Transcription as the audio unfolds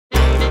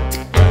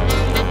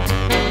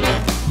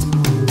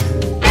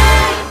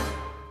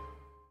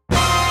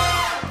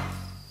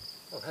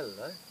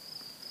hello.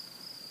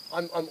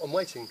 I'm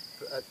waiting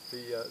at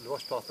the La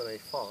Roche-Parthenay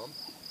farm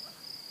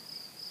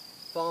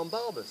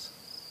barbers,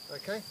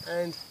 okay?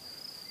 And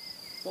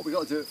what we've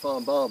got to do at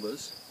farm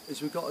barbers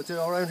is we've got to do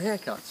our own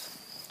haircuts.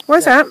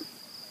 Why's that?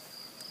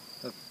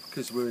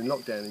 Because we're in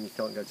lockdown and you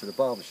can't go to the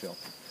barber shop.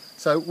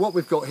 So what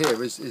we've got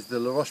here is the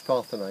La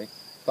Roche-Parthenay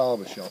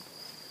barber shop.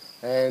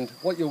 And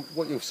what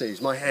you'll see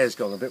is my hair's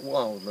gone a bit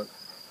wild, look.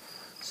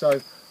 So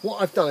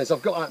what I've done is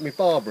I've got out my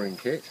barbering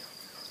kit,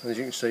 and as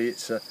you can see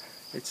it's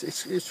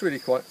really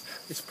quite,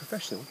 it's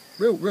professional,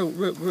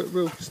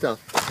 real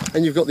stuff.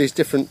 And you've got these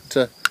different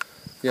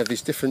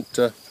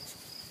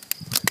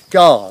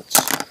guards,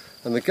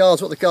 and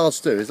what the guards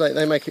do is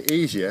they make it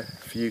easier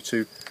for you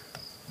to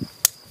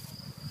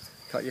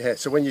cut your hair.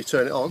 So when you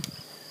turn it on,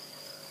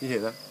 you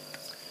hear that,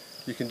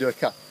 you can do a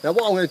cut. Now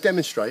what I'm going to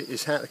demonstrate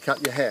is how to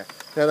cut your hair.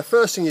 Now the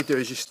first thing you do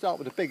is you start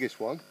with the biggest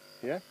one,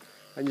 yeah,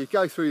 and you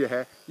go through your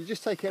hair. You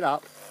just take it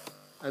up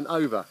and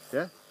over,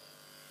 yeah,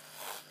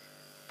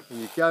 and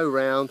you go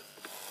round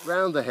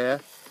the hair,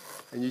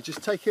 and you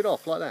just take it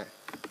off like that.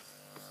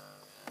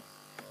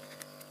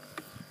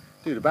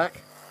 Do the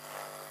back,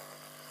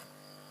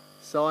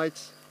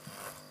 sides.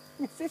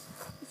 Is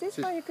this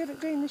why you're good at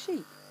doing the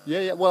sheep?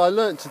 Yeah. Well, I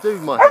learnt to do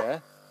my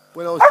hair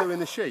when I was doing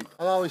the sheep,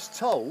 and I was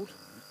told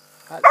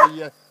at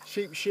the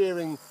sheep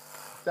shearing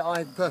that I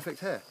had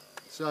perfect hair.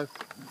 So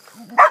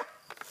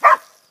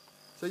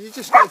you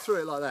just go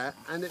through it like that,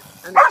 and it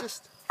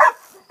just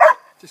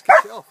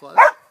cuts it off like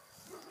that.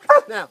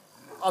 Now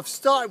I've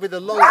started with a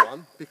long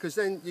one because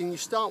then you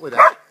start with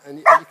that, and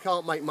you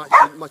can't make much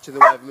in the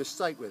way of a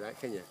mistake with that,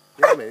 can you?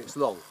 You know what I mean? It's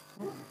long.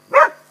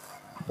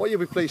 What you'll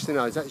be pleased to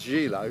know is that's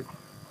Gilo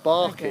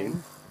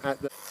barking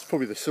at the. It's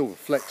probably the silver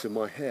flecks of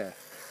my hair.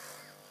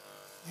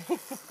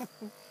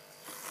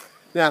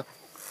 Now,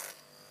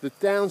 the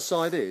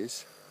downside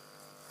is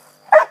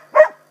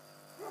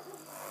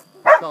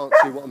I can't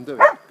see what I'm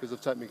doing because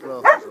I've taken my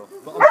glasses off,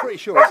 but I'm pretty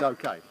sure it's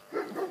okay.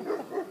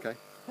 Okay.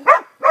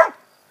 I'm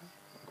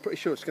pretty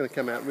sure it's going to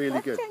come out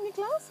really good. Why are you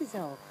taking your glasses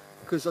off?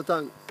 Because I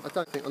don't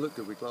think I look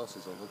good with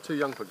glasses on. I'm too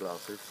young for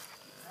glasses.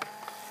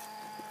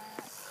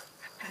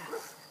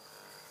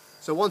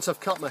 So once I've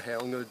cut my hair,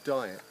 I'm going to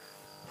dye it.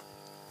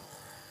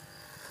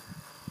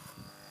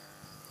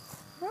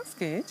 That's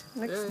good.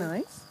 Looks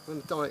nice. I'm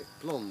going to dye it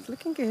blonde. It's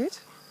looking good.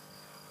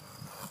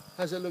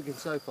 How's it looking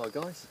so far,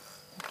 guys?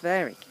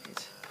 Very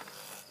good.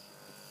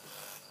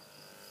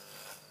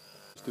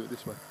 Let's do it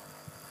this way.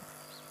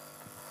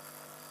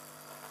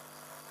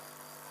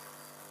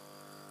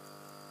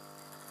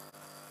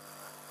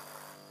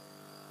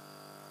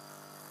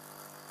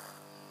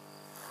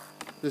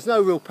 There's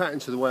no real pattern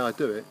to the way I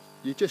do it.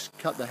 You just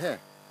cut the hair,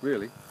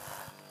 really.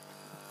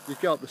 You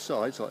go up the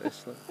sides like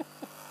this.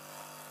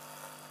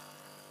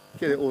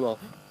 Get it all off.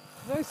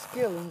 No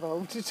skill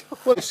involved at all.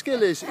 Well, the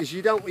skill is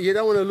you don't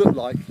want to look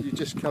like you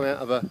just come out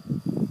of a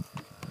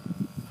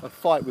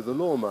fight with a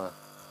lawnmower.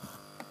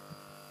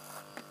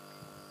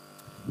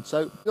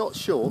 So not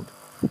short.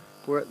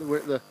 We're at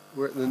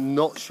the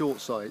not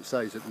short side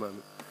stage at the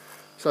moment.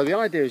 So the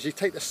idea is you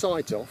take the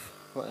sides off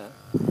like that.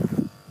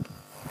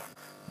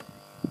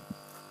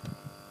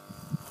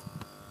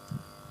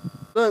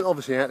 I learned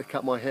obviously how to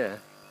cut my hair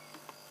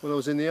when I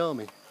was in the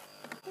army.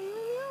 Were you in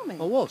the army?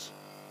 I was.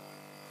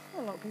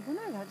 Well, a lot of people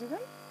know that, do they?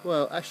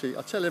 Well, actually,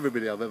 I tell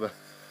everybody I've ever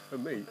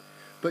meet.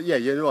 But yeah,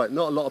 you're right,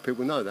 not a lot of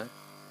people know that.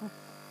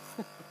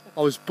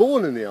 I was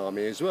born in the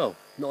army as well.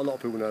 Not a lot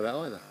of people know that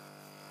either.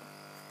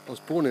 I was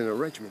born in a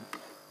regiment.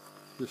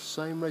 The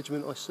same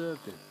regiment I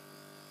served in.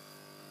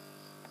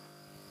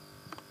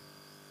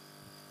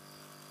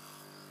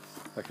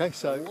 Okay,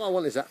 so what I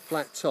want is that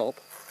flat top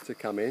to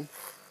come in.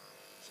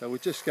 So we'll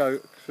just go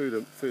through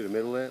the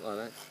middle there, like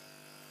that.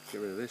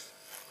 Get rid of this.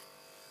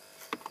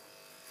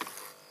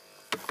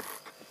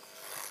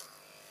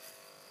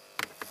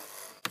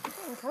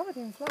 I'm covered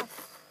in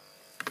fluff.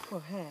 Well,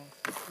 hair.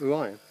 Who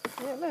I am?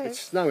 Yeah, look. It's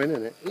snowing,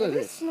 isn't it? Look at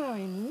this. It's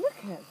snowing. Look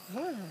at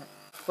that.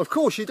 Of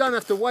course, you don't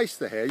have to waste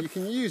the hair. You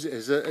can use it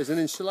as an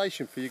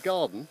insulation for your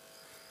garden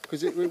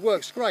because it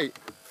works great.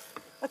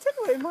 I'll tell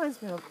you what it reminds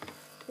me of.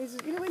 Is,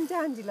 you know when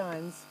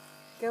dandelions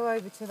go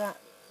over to that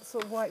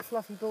sort of white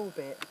fluffy ball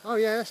bit? Oh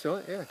yeah, that's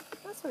right, yeah.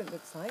 That's what it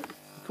looks like.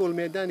 You're calling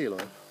me a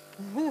dandelion?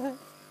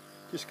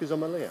 Just because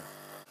I'm a Leo.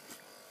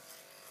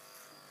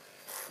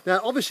 Now,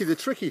 obviously the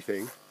tricky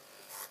thing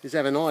is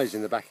having eyes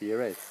in the back of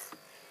your head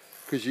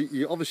because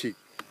you obviously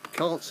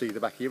can't see the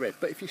back of your head.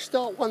 But if you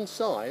start one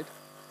side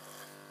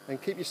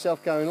and keep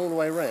yourself going all the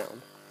way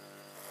around,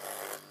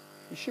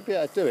 you should be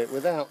able to do it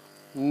without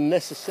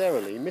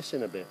necessarily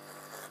missing a bit.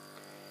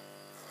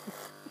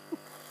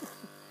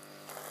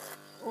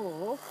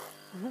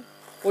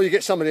 Or you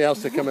get somebody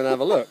else to come and have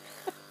a look.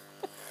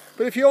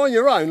 But if you're on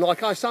your own,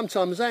 like I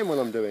sometimes am when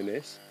I'm doing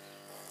this,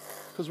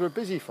 because we're a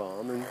busy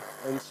farm,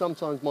 and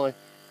sometimes my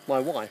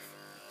wife,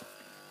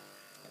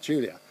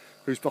 Julia,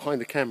 who's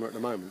behind the camera at the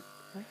moment,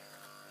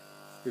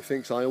 who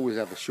thinks I always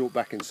have the short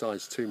back and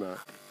sides too much,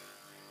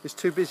 is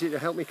too busy to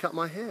help me cut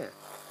my hair,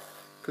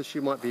 because she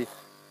might be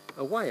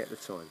away at the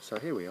time. So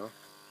here we are.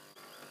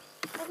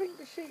 I think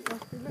the sheep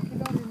must be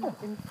looking on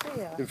in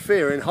fear. In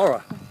fear, in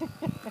horror.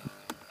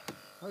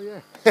 Oh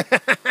yeah.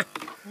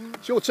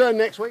 It's your turn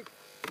next week.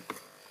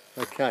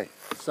 Okay,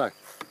 so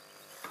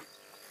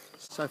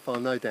far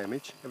no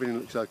damage. Everything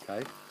looks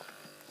okay.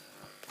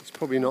 It's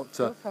probably not.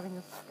 Having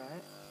a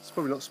scratch. It's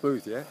probably not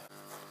smooth yet.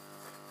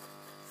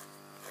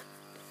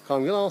 Okay,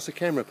 I'm going to ask the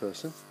camera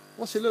person.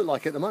 What's it look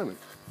like at the moment?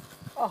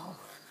 Oh,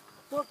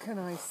 what can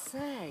I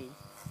say?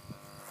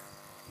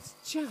 It's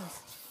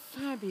just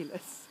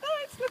fabulous. Oh,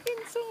 it's looking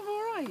sort of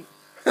all right.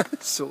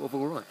 It's sort of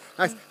all right.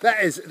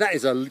 That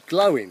is a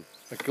glowing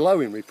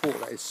report.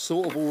 That is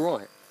sort of all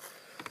right.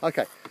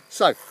 Okay,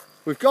 so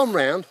we've gone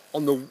round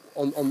on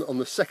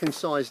the second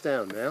size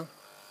down now.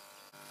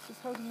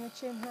 Just holding your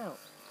chin out.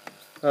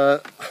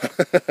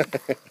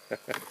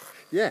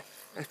 Yeah,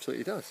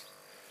 absolutely does.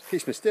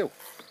 Keeps me still.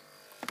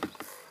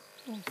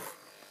 Mm.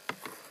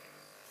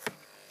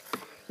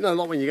 You know,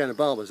 like when you go to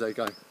barbers, they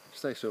go,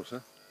 "Stay still,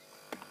 sir."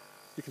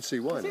 You can see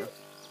why now.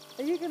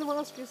 Are you going to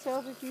ask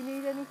yourself if you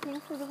need anything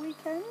for the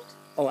weekend?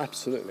 Oh,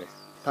 absolutely.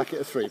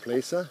 Packet of 3,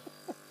 please, sir.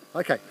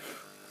 Okay.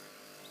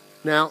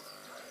 Now,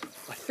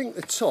 I think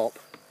the top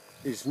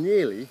is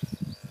nearly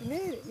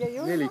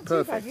You're not perfect.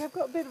 too bad. You've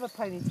got a bit of a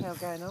ponytail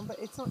going on, but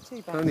it's not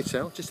too bad.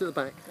 Ponytail, just at the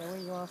back. Yeah, where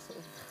you are sort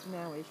of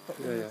nowish, but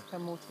you need to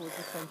come more towards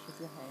the centre of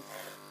your head.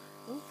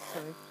 Oh,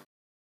 sorry.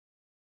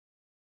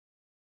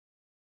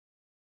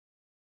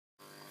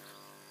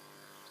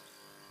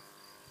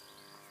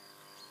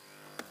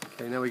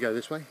 Okay, now we go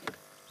this way.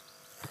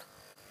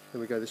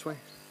 Then we go this way.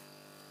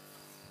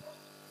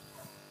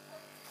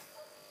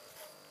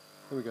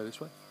 Then we go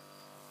this way.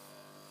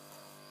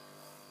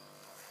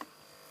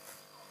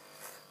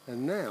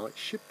 And now it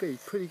should be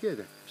pretty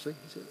good, actually.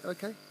 Is it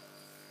okay?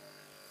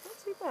 Not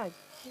too bad.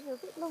 You're a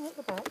bit long at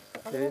the back.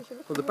 But Yeah. otherwise you're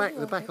Well, the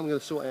looking back really I'm going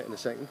to sort out in a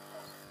second.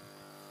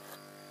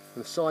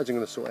 And the sides I'm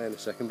going to sort out in a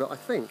second. But I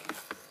think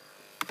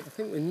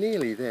we're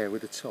nearly there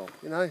with the top.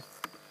 You know,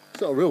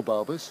 it's not a real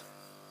barber's.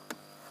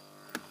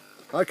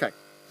 Okay,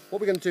 what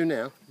we're going to do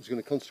now is we're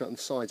going to concentrate on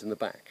the sides and the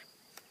back.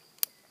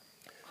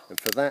 And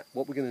for that,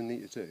 what we're going to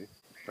need to do,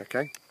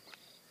 okay,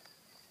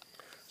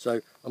 so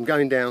I'm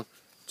going down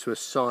to a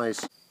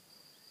size,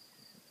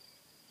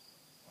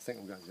 I think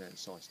I'm going down to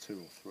size 2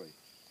 or 3.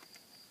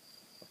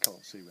 I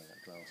can't see where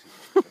that glass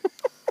is.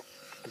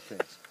 Who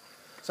cares?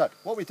 So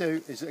what we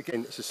do is,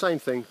 again, it's the same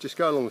thing, just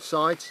go along the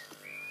sides,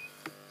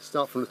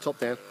 start from the top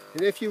down,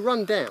 and if you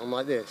run down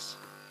like this,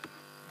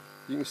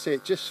 you can see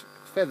it just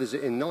feathers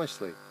it in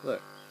nicely. Look,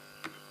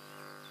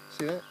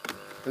 see that?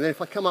 And then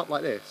if I come up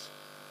like this,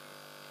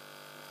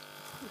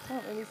 You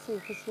can't really see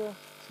because you're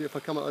see if I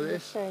come up like in the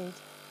this, shade.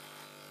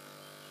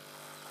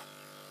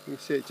 you can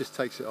see it just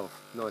takes it off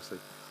nicely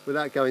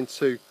without going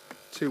too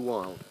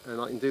wild.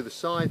 And I can do the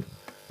side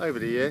over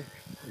the ear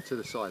and to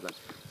the side.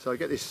 So I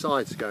get these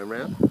sides going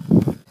round.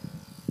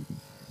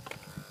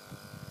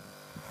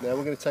 Now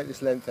we're going to take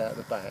this length out of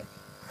the back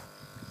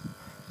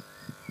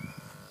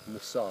and the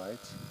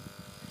sides.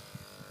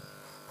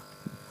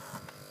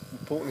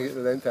 Important to get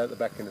the length out the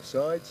back and the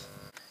sides.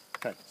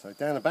 Okay, so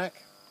down the back,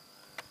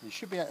 you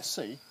should be able to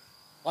see.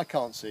 I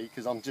can't see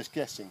because I'm just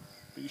guessing,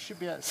 but you should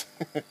be able to see,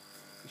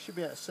 you should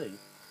be able to see it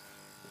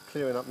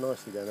clearing up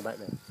nicely down the back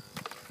there.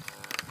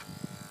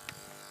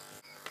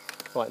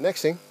 Right,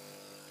 next thing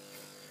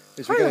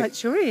is we're going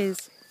Highlights your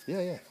ears.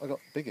 Yeah, I got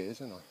big ears,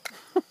 haven't I?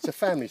 It's a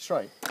family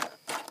trait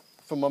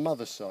from my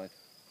mother's side.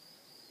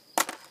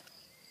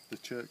 The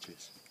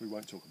Churches. We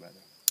won't talk about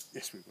them.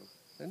 Yes, we will.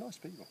 They're nice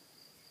people.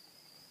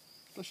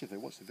 Especially if they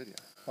watch the video.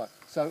 Right,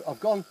 so I've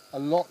gone a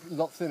lot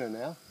thinner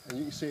now, and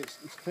you can see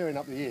it's clearing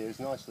up the ears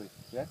nicely,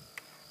 yeah?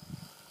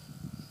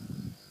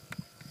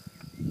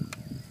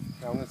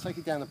 Now I'm going to take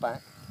it down the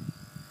back.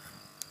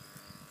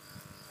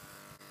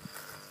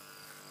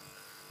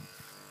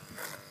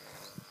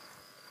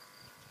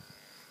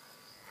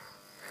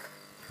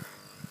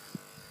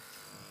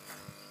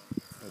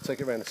 I'll take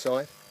it around the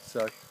side,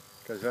 so it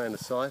goes around the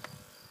side.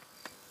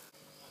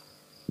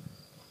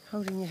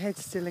 Holding your head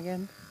still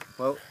again.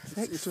 Well,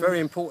 it's very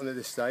important at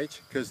this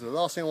stage because the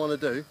last thing I want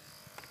to do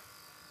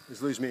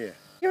is lose my ear.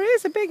 Your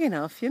ears are big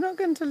enough, you're not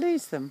going to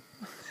lose them.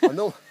 I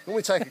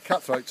normally take a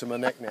cutthroat to my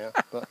neck now,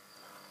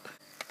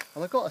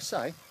 and I've got to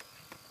say,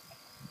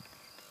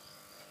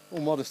 all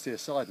modesty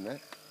aside in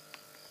that.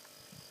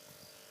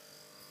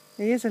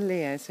 He is a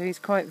Leo, so he's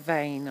quite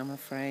vain, I'm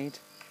afraid.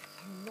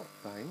 I'm not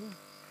vain.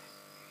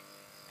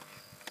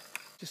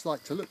 Just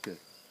like to look good.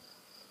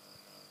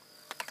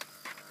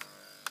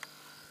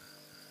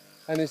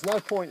 And there's no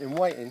point in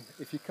waiting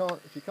if you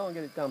can't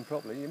get it done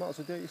properly. You might as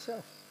well do it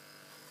yourself.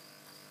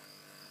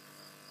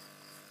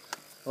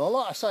 Well,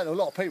 like I say to a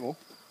lot of people,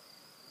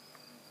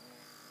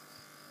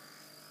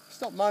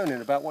 stop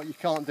moaning about what you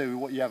can't do with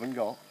what you haven't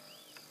got.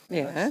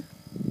 Yeah.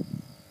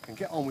 And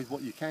get on with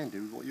what you can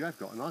do with what you have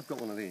got. And I've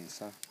got one of these,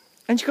 so.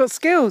 And you've got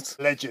skills.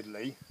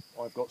 Allegedly,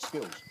 I've got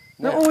skills.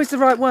 Not Now, always the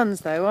right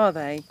ones, though, are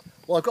they?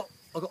 well, I've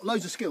got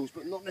loads of skills,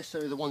 but not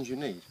necessarily the ones you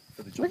need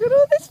for the job. Look at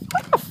all this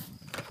stuff.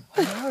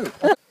 I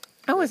know.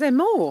 Oh, is there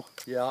more?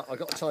 Yeah, I've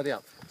got to tidy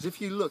up. Because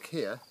if you look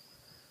here,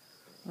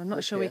 I'm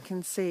not sure we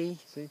can see.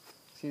 See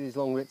these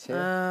long bits here?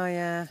 Oh,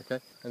 yeah. Okay,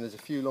 and there's a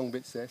few long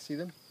bits there, see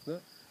them?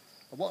 Look.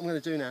 And what I'm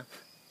going to do now,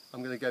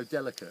 I'm going to go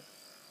delicate.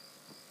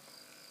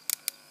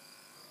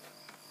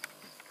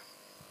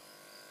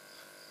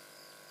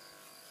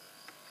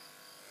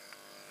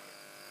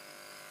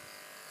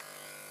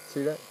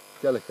 See that?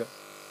 Delicate.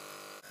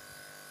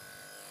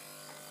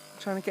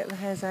 Trying to get the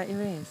hairs out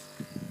your ears.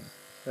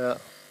 Yeah,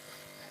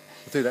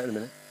 I'll do that in a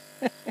minute.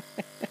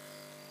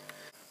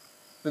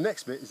 The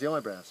next bit is the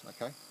eyebrows,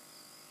 okay?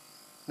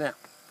 Now,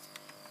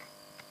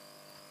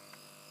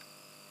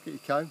 get your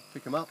comb,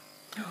 pick them up.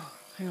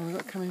 Hang on, we've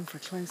got to come in for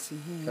a closey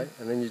here. Okay,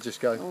 and then you just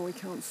go. Oh, we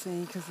can't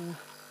see because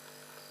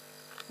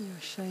you're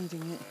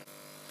shading it.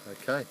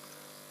 Okay.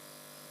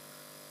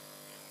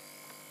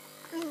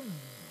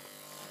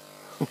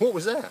 What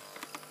was that?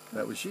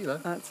 That was Sheila.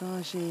 That's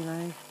our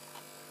Sheila.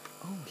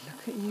 Oh,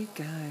 look at you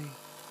go.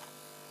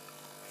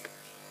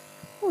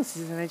 Oh, this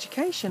is an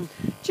education.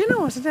 Do you know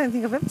what? I don't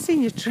think I've ever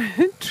seen you trim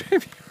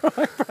your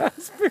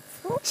eyebrows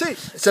before. See,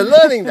 it's a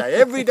learning day.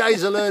 Every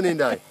day's a learning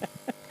day.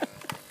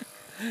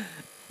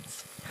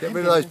 Get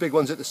rid of those big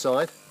ones at the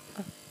side.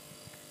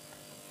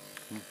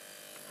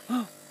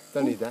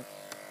 Don't need that.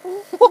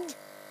 What?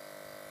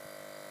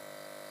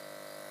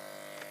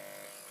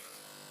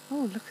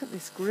 Oh, look at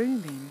this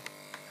grooming.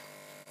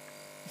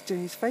 He's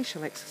doing his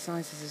facial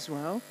exercises as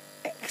well.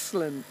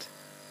 Excellent.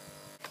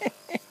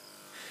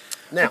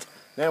 Now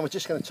we're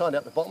just going to tidy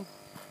up the bottom.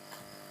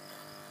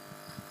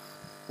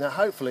 Now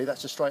hopefully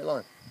that's a straight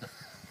line.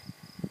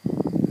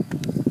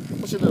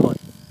 What's it look like?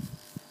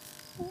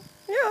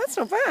 Yeah, that's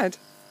not bad.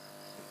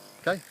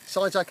 Okay,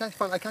 sides okay,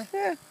 front okay?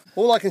 Yeah.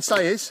 All I can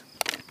say is,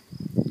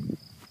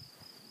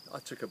 I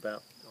took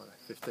about, I don't know,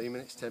 15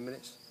 minutes, 10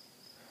 minutes,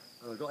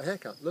 and I got a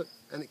haircut. Look,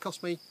 and it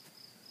cost me,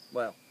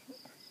 well.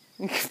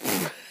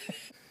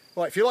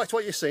 Right, if you liked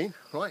what you've seen,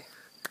 right,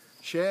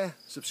 share,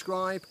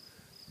 subscribe,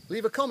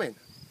 leave a comment.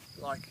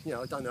 Like, you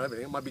know, I don't know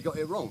everything, maybe got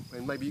it wrong,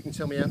 and maybe you can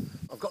tell me how.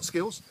 I've got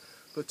skills,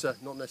 but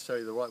not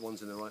necessarily the right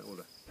ones in the right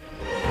order.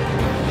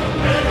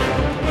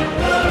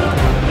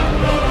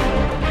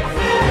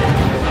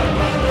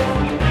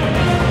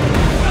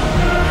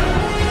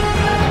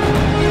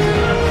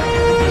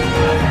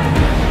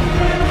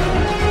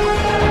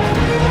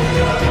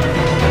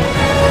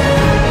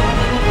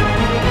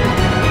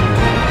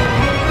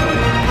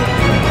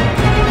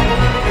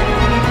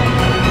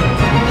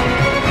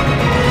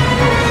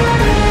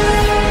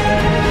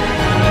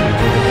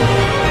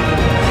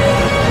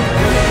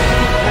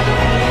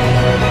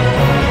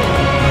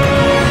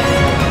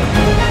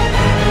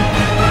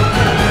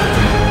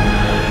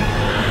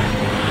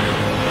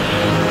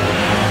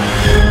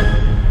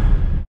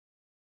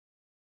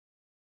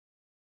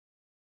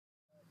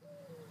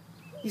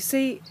 You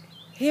see,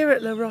 here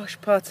at La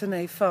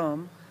Roche-Parthenay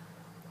Farm,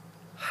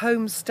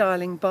 home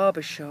styling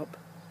barbershop,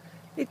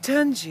 it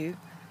turns you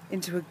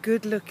into a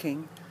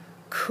good-looking,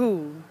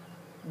 cool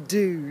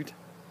dude.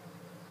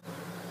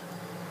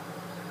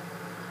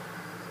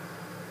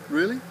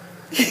 Really?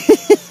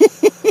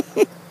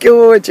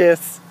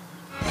 Gorgeous.